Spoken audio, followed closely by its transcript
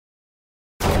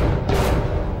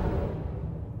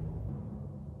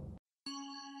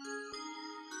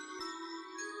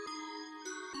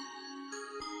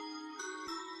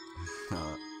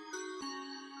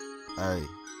Hey,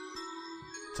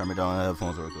 turn me down the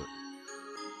headphones real quick.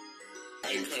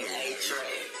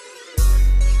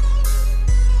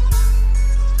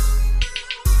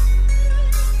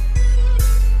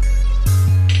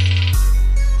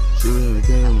 She really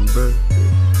came on my birthday.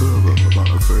 On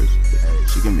her first day.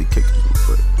 She give me cake on my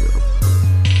birthday.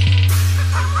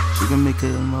 She give me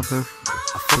cake on my birthday.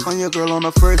 I fuck on your girl on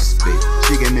the first day.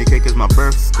 She gave me cake as my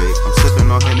birthday. I'm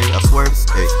sipping on Henny, I swear.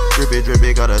 Hey, drippy,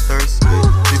 drippy, got a thirst. Hey,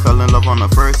 she fell in love on the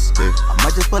first day. I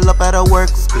might just pull up at her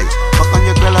workplace. Fuck on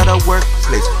your girl at her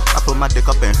workplace. I put my dick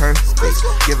up in her space.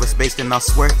 Give her space, then I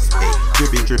swear. Hey,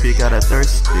 drippy, drippy, got a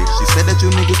thirst. Hey, she said that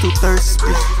you niggas too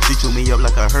thirsty. She chew me up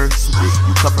like a hearse.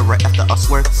 You cuff her right after I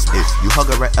swear. Hey, you hug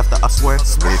her right after I swear.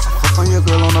 Hey, fuck on your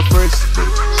girl on the first day.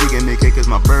 She gave me cake as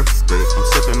my birthday. I'm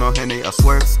sipping on Henny, I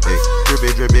swear. Hey,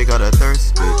 drippy, drippy, got a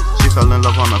thirst. Hey, she fell in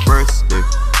love on the first day.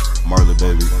 Marley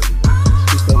baby.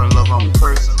 She fell in love on the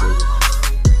first day.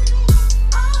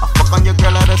 I fuck on your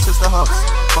girl at her sister house.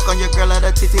 Fuck on your girl at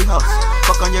her TT house.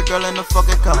 Fuck on your girl in the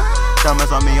fucking car.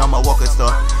 Diamonds on me, I'm a walking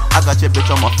star. I got your bitch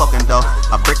on my fucking dog.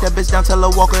 I break that bitch down, tell her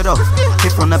walk it off.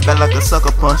 Hit from the back like a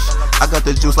sucker punch. I got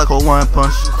the juice like a wine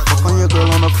punch. Fuck on your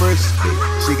girl on the first day.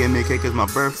 She gave me cake as my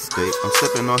birthday. I'm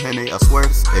sipping on Henny, I swear.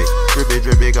 Hey, drippy,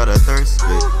 drippy, got a thirst.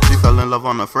 Hey, she fell in love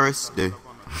on the first day.